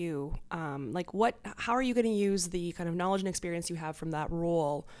forward to you? How are you going to use the kind of knowledge and experience you have from that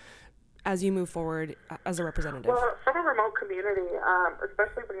role as you move forward as a representative? Well, from a remote community,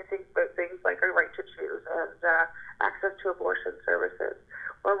 especially when you think about things like a right to choose and access to abortion services,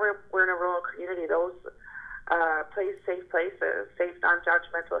 when we're in a rural community, those safe places, safe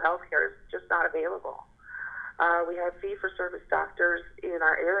non-judgmental health care is just not available. We have fee-for-service doctors in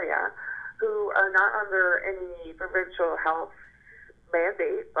our area who are not under any provincial health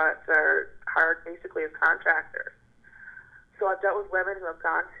mandate, but are hired basically as contractors. So I've dealt with women who have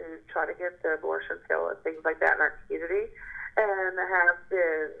gone to try to get the abortion pill and things like that in our community, and have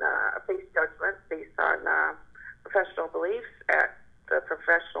been faced judgments based on professional beliefs at the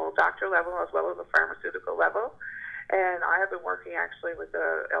professional doctor level as well as the pharmaceutical level. And I have been working actually with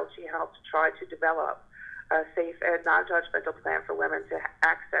the LG Health to try to develop a safe and non-judgmental plan for women to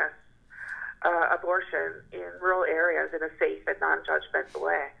access abortion in rural areas in a safe and non-judgmental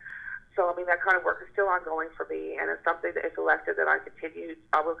way. So, I mean, that kind of work is still ongoing for me, and it's something that, if elected, that I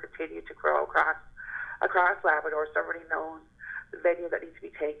will continue to grow across Labrador, so everybody knows the venue that needs to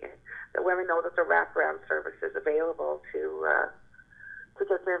be taken, that women know that the wraparound service is available to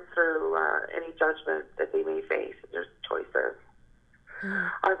get them through any judgment that they may face in their choices.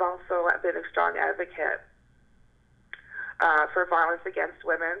 I've also been a strong advocate for violence against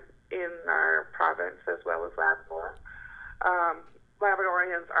women in our province as well as Labrador.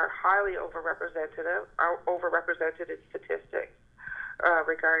 Labradorians are highly overrepresented in statistics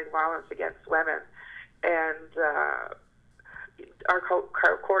regarding violence against women, and our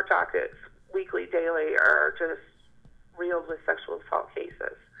court dockets, weekly, daily, are just reeled with sexual assault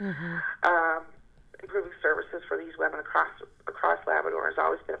cases. Improving services for these women across Labrador has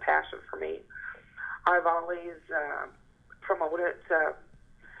always been a passion for me. I've always promoted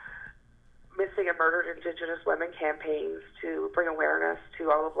missing and murdered Indigenous women campaigns to bring awareness to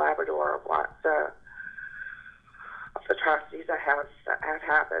all of Labrador of what of the atrocities that have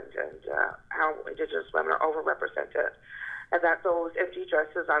happened, and how Indigenous women are overrepresented, and that those empty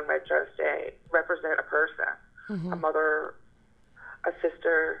dresses on Red Dress Day represent a person, a mother, a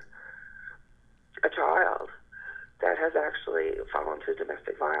sister, a child that has actually fallen to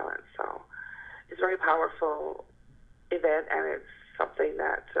domestic violence. So it's a very powerful event, and it's something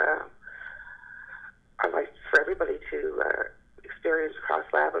that I'd like for everybody to experience across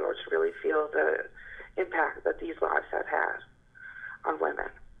Labrador, to really feel the impact that these lives have had on women.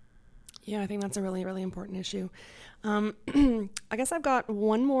 Yeah, I think that's a really, really important issue. I guess I've got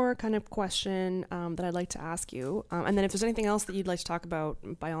one more kind of question that I'd like to ask you. And then if there's anything else that you'd like to talk about,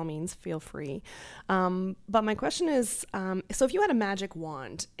 by all means, feel free. But my question is, so if you had a magic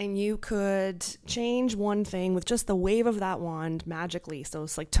wand and you could change one thing with just the wave of that wand magically, so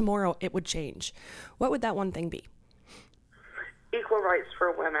it's like tomorrow it would change, what would that one thing be? Equal rights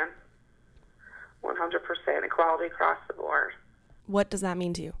for women. 100% equality across the board. What does that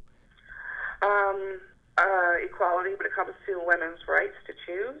mean to you? Equality when it comes to women's rights to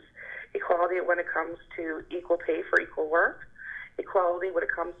choose, equality when it comes to equal pay for equal work, equality when it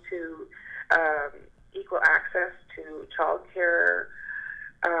comes to equal access to childcare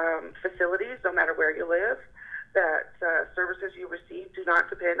facilities, no matter where you live, that services you receive do not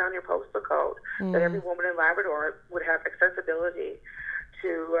depend on your postal code, that every woman in Labrador would have accessibility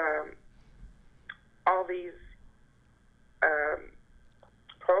to all these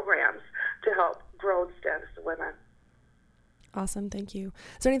programs to help grow the status of women. Awesome, thank you.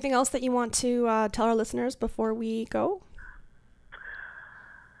 Is there anything else that you want to tell our listeners before we go?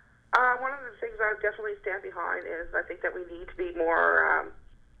 One of the things I definitely stand behind is I think that we need to be more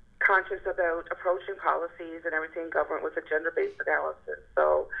conscious about approaching policies and everything in government with a gender-based analysis.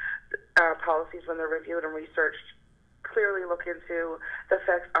 So policies, when they're reviewed and researched, clearly look into the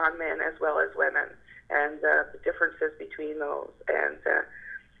effects on men as well as women, and the differences between those, and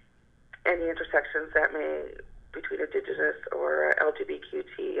any intersections that may between Indigenous or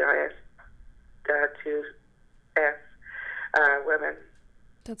LGBTQIS2S women.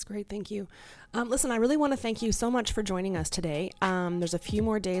 That's great. Thank you. Listen, I really want to thank you so much for joining us today. There's a few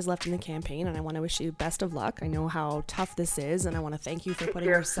more days left in the campaign, and I want to wish you best of luck. I know how tough this is, and I want to thank you for putting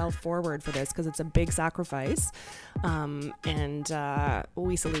yourself forward for this, because it's a big sacrifice. And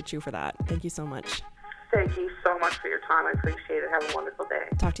we salute you for that. Thank you so much. Thank you so much for your time. I appreciate it. Have a wonderful day.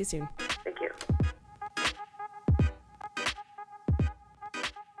 Talk to you soon. Thank you.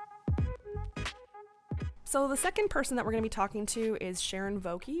 So the second person that we're going to be talking to is Sharon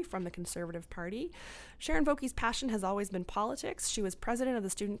Vokey from the Conservative Party. Sharon Vokey's passion has always been politics. She was president of the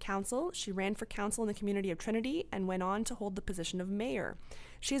Student Council. She ran for council in the community of Trinity and went on to hold the position of mayor.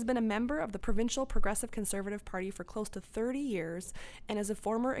 She has been a member of the Provincial Progressive Conservative Party for close to 30 years and is a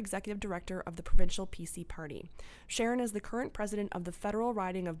former executive director of the Provincial PC Party. Sharon is the current president of the federal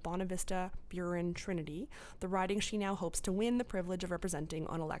riding of Bonavista, Burin, Trinity, the riding she now hopes to win the privilege of representing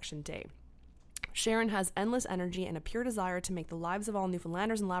on Election Day. Sharon has endless energy and a pure desire to make the lives of all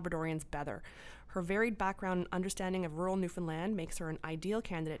Newfoundlanders and Labradorians better. Her varied background and understanding of rural Newfoundland makes her an ideal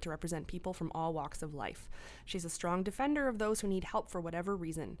candidate to represent people from all walks of life. She's a strong defender of those who need help for whatever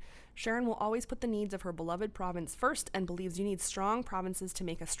reason. Sharon will always put the needs of her beloved province first and believes you need strong provinces to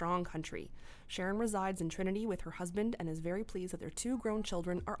make a strong country. Sharon resides in Trinity with her husband and is very pleased that their 2 grown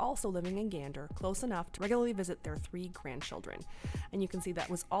children are also living in Gander, close enough to regularly visit their 3 grandchildren. And you can see that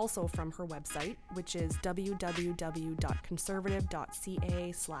was also from her website, which is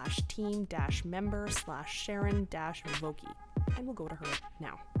www.conservative.ca/team-member/Sharon-Vokey. And we'll go to her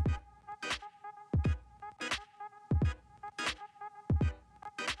now.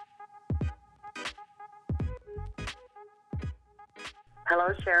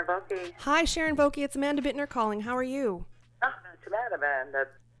 Hello, Sharon Vokey. Hi, Sharon Vokey. It's Amanda Bittner calling. How are you? Oh, not too bad, Amanda.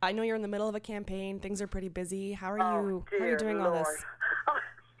 I know you're in the middle of a campaign. Things are pretty busy. How are you? How are Dear you doing Lord. all this?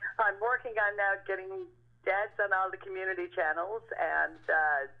 I'm working on now getting dads on all the community channels, and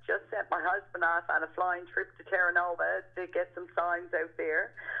just sent my husband off on a flying trip to Terra Nova to get some signs out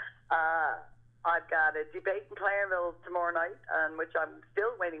there. I've got a debate in Clareville tomorrow night, on which I'm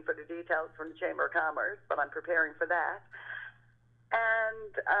still waiting for the details from the Chamber of Commerce, but I'm preparing for that.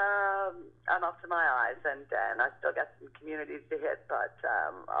 And I'm up to my eyes, and I still got some communities to hit, but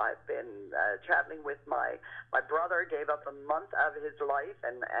I've been traveling with my brother. Gave up a month of his life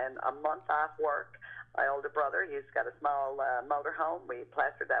and a month off work. My older brother, he's got a small motorhome. We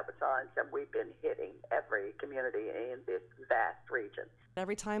plastered that with signs, and we've been hitting every community in this vast region.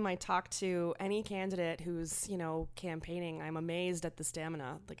 Every time I talk to any candidate who's, campaigning, I'm amazed at the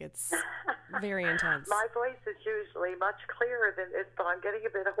stamina. Like, it's very intense. My voice is usually much clearer than this, but I'm getting a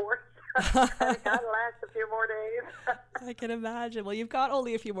bit hoarse. And it gotta last a few more days. I can imagine. Well, you've got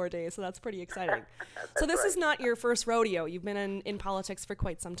only a few more days, so that's pretty exciting. So this is not your first rodeo. You've been in politics for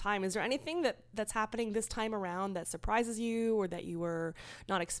quite some time. Is there anything that's happening this time around that surprises you or that you were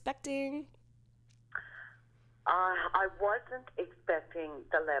not expecting? I wasn't expecting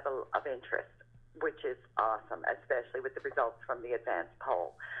the level of interest, which is awesome, especially with the results from the advanced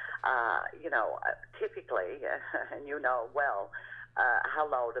poll. Typically, and well, how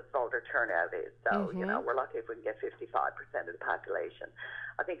low the voter turnout is. So, we're lucky if we can get 55% of the population.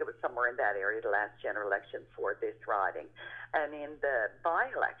 I think it was somewhere in that area, the last general election for this riding. And in the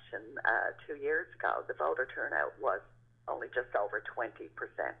by-election 2 years ago, the voter turnout was only just over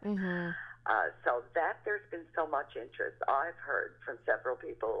 20%. So that there's been so much interest. I've heard from several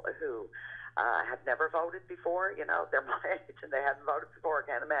people who have never voted before. They're my age and they haven't voted before. I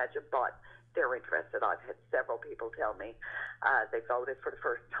can't imagine, but they're interested. I've had several people tell me they voted for the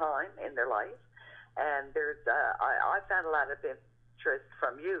first time in their life. And there's, I found a lot of interest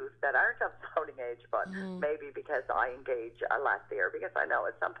from youth that aren't of voting age, but maybe because I engage a lot there, because I know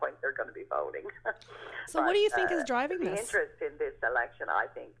at some point they're going to be voting. So what do you think is driving the this? The interest in this election, I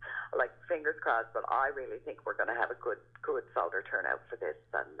think, fingers crossed, but I really think we're going to have a good voter turnout for this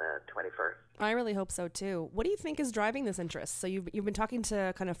on the 21st. I really hope so too. What do you think is driving this interest? So you've been talking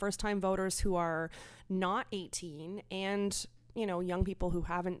to kind of first-time voters who are not 18 and young people who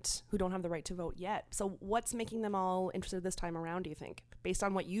don't have the right to vote yet. So what's making them all interested this time around, do you think, based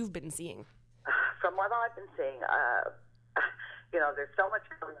on what you've been seeing? From what I've been seeing, there's so much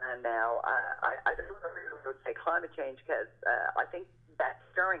going on now. I don't know say climate change because I think that's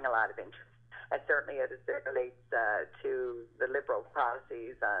stirring a lot of interest. And certainly it relates to the Liberal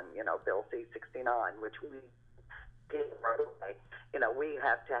policies on, Bill C-69, which we did right away. We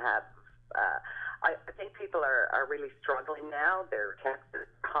have to have... I think people are really struggling now. Their taxes are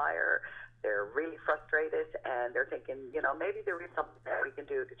higher. They're really frustrated, and they're thinking, maybe there is something that we can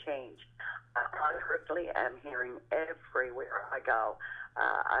do to change. I personally am hearing everywhere I go,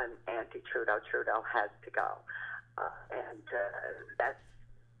 an anti-Trudeau. Trudeau has to go. And that's,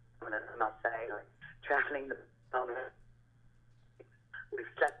 I must say, traveling the we've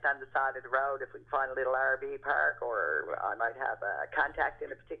slept on the side of the road if we can find a little RV park, or I might have a contact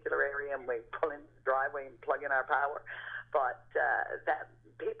in a particular area and we pull in the driveway and plug in our power. But that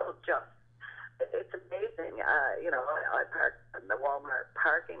people just, it's amazing. I parked in the Walmart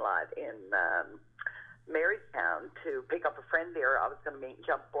parking lot in Marystown to pick up a friend there. I was going to meet and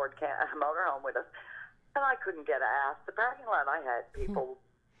jump aboard a motorhome with us. And I couldn't get asked. The parking lot, I had people,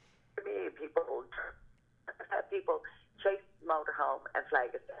 had people chase the motorhome and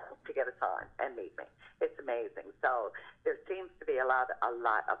flag us down to get a sign and meet me. It's amazing. So there seems to be a lot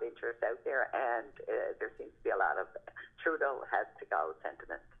of interest out there, and there seems to be a lot of Trudeau has to go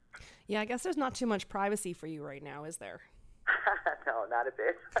sentiment. Yeah, I guess there's not too much privacy for you right now, is there? No, not a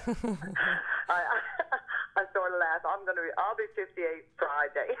bit. I sort of laugh. I'll be 58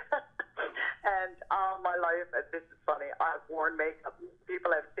 Friday. And all my life, and this is funny, I've worn makeup. People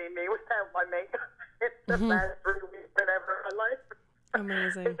have seen me without my makeup in the last 3 weeks, whatever, in my life.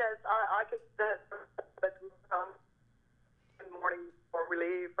 Amazing. Because I could in the morning before we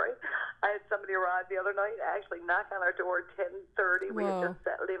leave, right? I had somebody arrive the other night, actually knock on our door at 10:30. We had just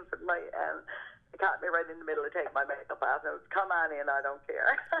settled in for the night, and they caught me right in the middle of taking my makeup off. And it was, come on in, I don't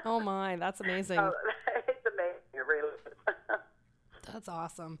care. Oh my, that's amazing. So, it's amazing, it really is. That's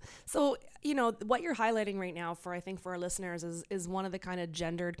awesome. So, you know, what you're highlighting right now for, I think, for our listeners is one of the kind of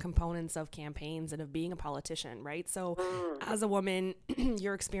gendered components of campaigns and of being a politician, right? So as a woman,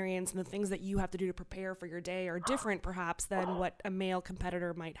 your experience and the things that you have to do to prepare for your day are different perhaps than what a male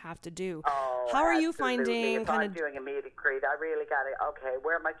competitor might have to do. How are you finding if I'm doing a meet and greet, I really got to, okay,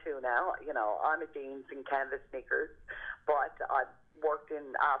 where am I to now? You know, I'm a jeans and canvas sneakers, but I've worked in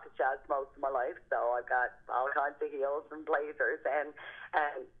office jobs most of my life, so I've got all kinds of heels and blazers, and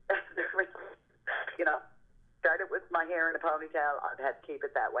you know, started with my hair in a ponytail. I've had to keep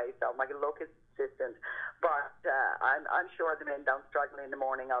it that way, so my look is consistent. But I'm sure the men don't struggle in the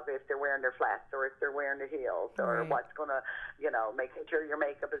morning of if they're wearing their flats or if they're wearing their heels or what's going to, you know, making sure your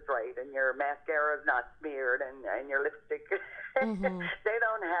makeup is right and your mascara is not smeared and your lipstick. They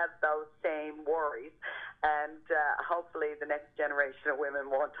don't have those same worries. And hopefully the next generation of women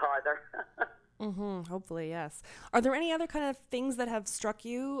won't either. Hopefully, yes. Are there any other kind of things that have struck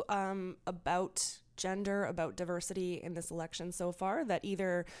you about gender, about diversity in this election so far that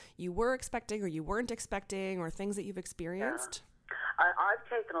either you were expecting or you weren't expecting, or things that you've experienced? Yeah. I've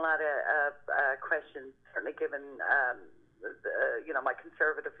taken a lot of questions, certainly given, you know, my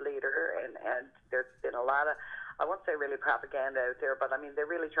conservative leader, and there's been a lot of, I won't say really propaganda out there, but I mean, they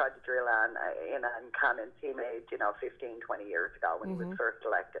really tried to drill on comments he made, you know, 15, 20 years ago when he was first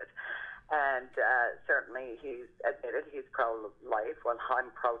elected. And certainly he's admitted he's pro-life. Well,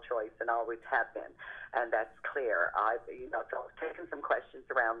 I'm pro-choice and always have been, and that's clear. I've taken some questions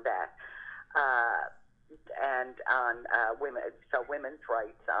around that, and on women, so women's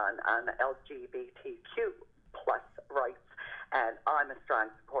rights, on LGBTQ plus rights, and I'm a strong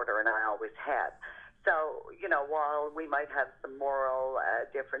supporter, and I always have. So, you know, while we might have some moral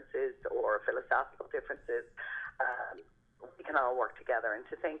differences or philosophical differences, we can all work together. And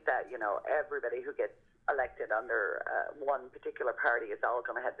to think that, you know, everybody who gets elected under one particular party is all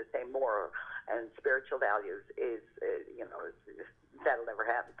going to have the same moral and spiritual values is that'll never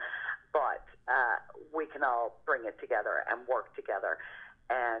happen. But we can all bring it together and work together.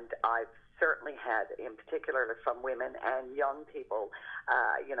 And I've certainly had, in particular from women and young people,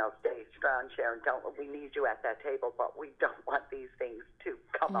 stay strong, Sharon. We need you at that table, but we don't want these things to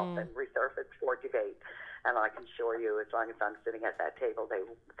come up and resurface for debate. And I can assure you, as long as I'm sitting at that table,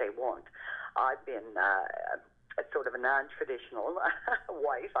 they won't. I've been a sort of a non-traditional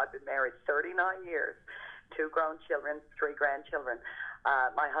wife. I've been married 39 years, 2 grown children, 3 grandchildren.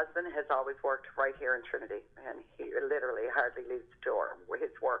 My husband has always worked right here in Trinity, and he literally hardly leaves the door.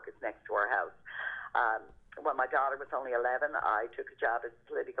 His work is next to our house. When my daughter was only 11, I took a job as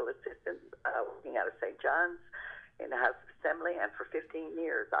political assistant working out of St. John's in the House of Assembly, and for 15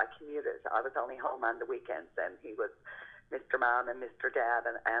 years I commuted. I was only home on the weekends, and he was Mr. Mom and Mr. Dad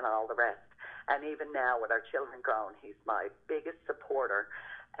and all the rest. And even now, with our children grown, he's my biggest supporter.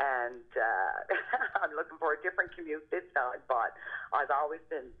 And I'm looking for a different commute this time, but I've always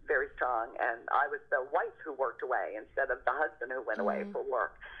been very strong. And I was the wife who worked away instead of the husband who went away for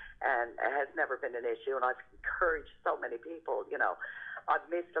work. And it has never been an issue. And I've encouraged so many people. You know, I've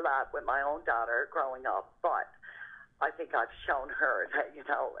missed a lot with my own daughter growing up, but I think I've shown her that, you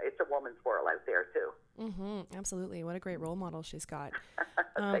know, it's a woman's world out there too. Absolutely. What a great role model she's got.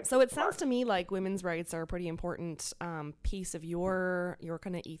 So it sounds to me like women's rights are a pretty important piece of your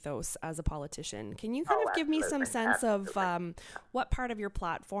kind of ethos as a politician. Can you kind of give me some sense of what part of your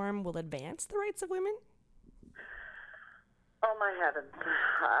platform will advance the rights of women? Oh, my heavens.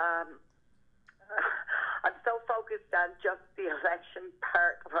 I'm so focused on just the election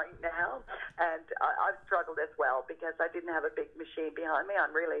part right now, and I've struggled as well because I didn't have a big machine behind me. I'm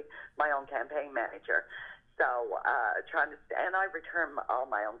really my own campaign manager, so and I return all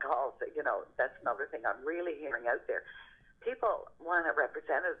my own calls. You know, that's another thing I'm really hearing out there. people want a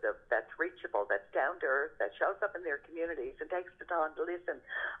representative that's reachable, that's down to earth, that shows up in their communities and takes the time to listen.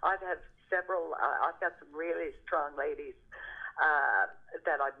 I've had several, I've got some really strong ladies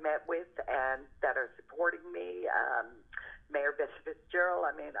that I've met with and that are supporting me. Mayor Beth Fitzgerald,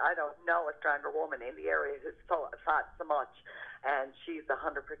 I mean, I don't know a stronger woman in the area who's fought so much, and she's 100%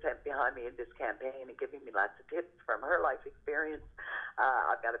 behind me in this campaign and giving me lots of tips from her life experience.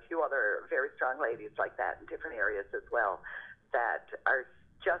 I've got a few other very strong ladies like that in different areas as well that are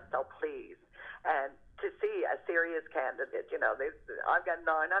just so pleased. And to see a serious candidate, you know, I've got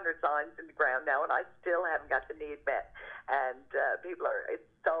 900 signs in the ground now, and I still haven't got the need met. And it's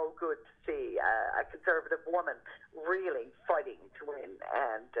so good to see a Conservative woman really fighting to win,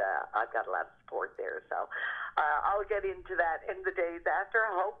 and I've got a lot of support there. So I'll get into that in the days after,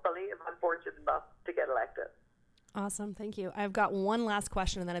 hopefully, if I'm fortunate enough to get elected. Awesome. Thank you. I've got one last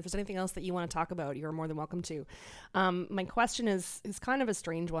question, and then if there's anything else that you want to talk about, you're more than welcome to. My question is kind of a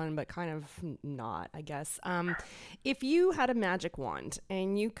strange one, but kind of not, I guess. If you had a magic wand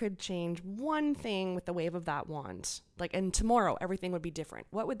and you could change one thing with the wave of that wand, and tomorrow everything would be different,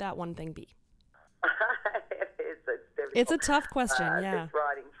 what would that one thing be? It's a tough question, yeah.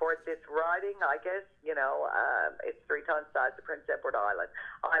 For this riding, I guess, it's 3 times the size of Prince Edward Island.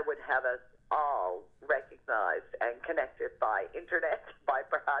 I would have us all recognized and connected by internet, by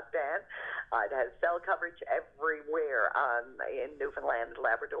broadband. I'd have cell coverage everywhere in Newfoundland and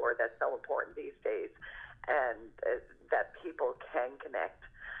Labrador. That's so important these days, and that people can connect.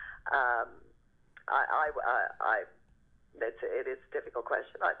 It is a difficult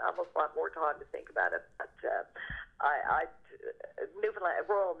question. I almost want more time to think about it, but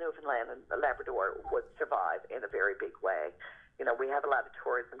rural Newfoundland and Labrador would survive in a very big way. We have a lot of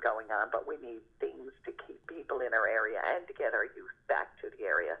tourism going on, but we need things to keep people in our area and to get our youth back to the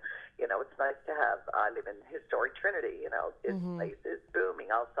area. It's nice to have, I live in historic Trinity, this place is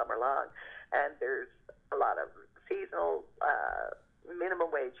booming all summer long, and there's a lot of seasonal minimum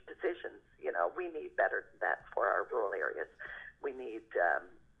wage positions. We need better than that for our rural areas. We need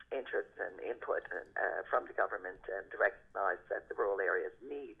interest and input from the government and to recognize that the rural areas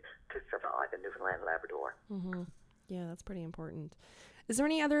need to survive in Newfoundland and Labrador. Mm-hmm. Yeah, that's pretty important. Is there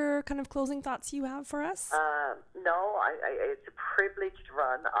any other kind of closing thoughts you have for us? No, it's a privilege to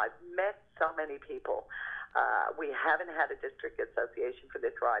run. I've met so many people. We haven't had a district association for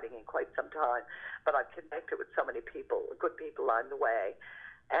this riding in quite some time, but I've connected with so many people, good people along the way.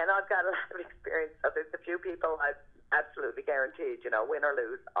 And I've got a lot of experience. So there's a few people I've absolutely guaranteed, win or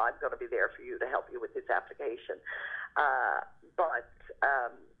lose, I'm going to be there for you to help you with this application. But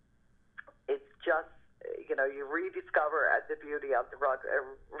it's just, you rediscover the beauty of the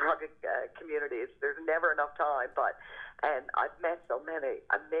rugged communities. There's never enough time, and I've met so many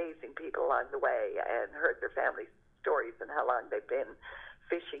amazing people along the way and heard their family stories and how long they've been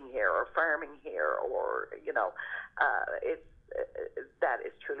fishing here or farming here, or that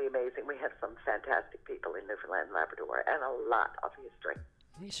is truly amazing. We have some fantastic people in Newfoundland and Labrador, and a lot of history.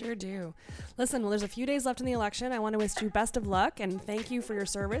 We sure do. Listen, well, there's a few days left in the election. I want to wish you best of luck and thank you for your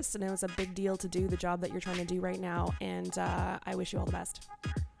service. And it was a big deal to do the job that you're trying to do right now. And I wish you all the best.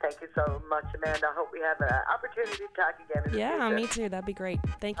 Thank you so much, Amanda. I hope we have an opportunity to talk again in the future. Yeah, me too. That'd be great.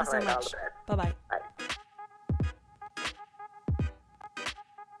 Thank you so much. All the best. Bye-bye. Bye.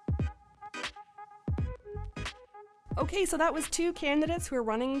 Okay, so that was 2 candidates who are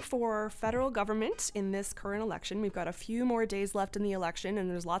running for federal government in this current election. We've got a few more days left in the election,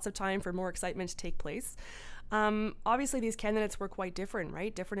 and there's lots of time for more excitement to take place. Obviously, these candidates were quite different,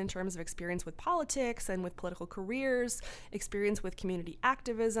 right? Different in terms of experience with politics and with political careers, experience with community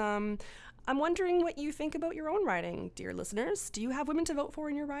activism. I'm wondering what you think about your own riding, dear listeners. Do you have women to vote for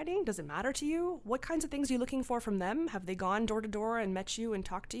in your riding? Does it matter to you? What kinds of things are you looking for from them? Have they gone door to door and met you and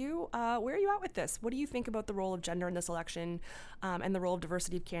talked to you? Where are you at with this? What do you think about the role of gender in this election and the role of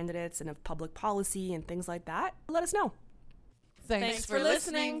diversity of candidates and of public policy and things like that? Let us know. Thanks for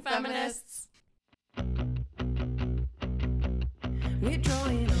listening, feminists. We're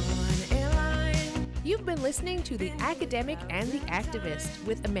drawing on a line. You've been listening to The Academic and the Activist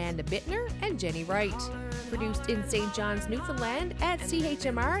with Amanda Bittner and Jenny Wright. Produced in St. John's, Newfoundland at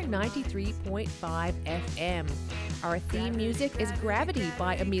CHMR 93.5 FM. Our theme music is Gravity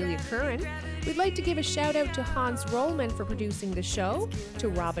by Amelia Curran. We'd like to give a shout out to Hans Rollman for producing the show, to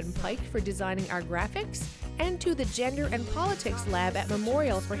Robin Pike for designing our graphics, and to the Gender and Politics Lab at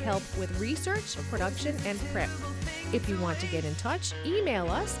Memorial for help with research, production, and prep. If you want to get in touch, email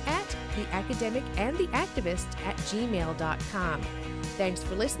us at theacademicandtheactivist@gmail.com. Thanks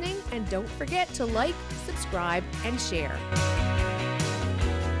for listening, and don't forget to like, subscribe, and share.